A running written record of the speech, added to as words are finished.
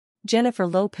Jennifer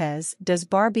Lopez does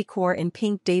Barbiecore in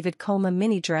pink David Koma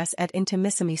minidress at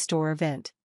Intimissimi Store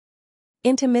event.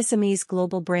 Intimissimi's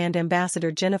global brand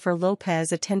ambassador Jennifer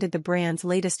Lopez attended the brand's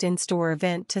latest in-store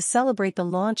event to celebrate the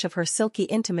launch of her Silky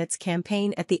Intimates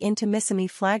campaign at the Intimissimi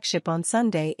flagship on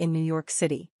Sunday in New York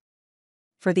City.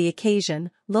 For the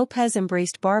occasion, Lopez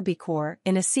embraced Barbiecore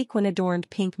in a sequin-adorned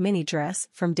pink mini-dress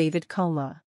from David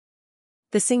Koma.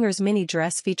 The singer's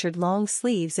mini-dress featured long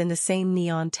sleeves in the same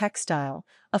neon textile,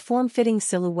 a form-fitting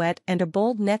silhouette and a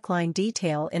bold neckline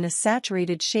detail in a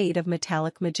saturated shade of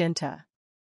metallic magenta.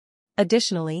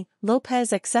 Additionally,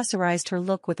 Lopez accessorized her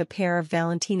look with a pair of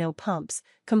Valentino pumps,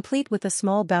 complete with a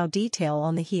small bow detail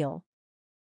on the heel.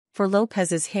 For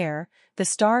Lopez's hair, the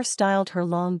star styled her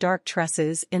long dark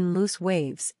tresses in loose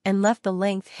waves and left the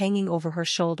length hanging over her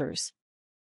shoulders.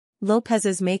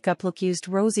 Lopez's makeup look used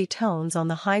rosy tones on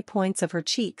the high points of her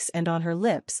cheeks and on her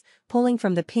lips, pulling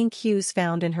from the pink hues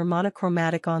found in her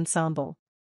monochromatic ensemble.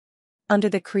 Under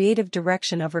the creative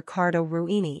direction of Riccardo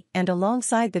Ruini and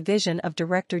alongside the vision of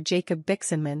director Jacob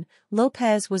Bixenman,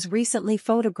 Lopez was recently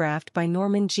photographed by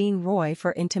Norman Jean Roy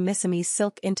for Intimissimi's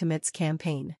Silk Intimates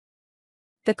campaign.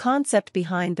 The concept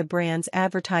behind the brand's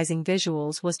advertising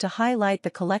visuals was to highlight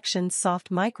the collection's soft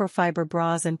microfiber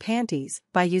bras and panties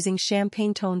by using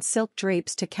champagne-toned silk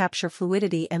drapes to capture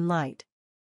fluidity and light.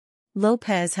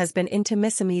 Lopez has been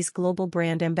Intimissimi's global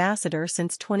brand ambassador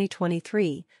since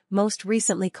 2023, most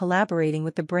recently collaborating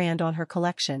with the brand on her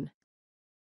collection.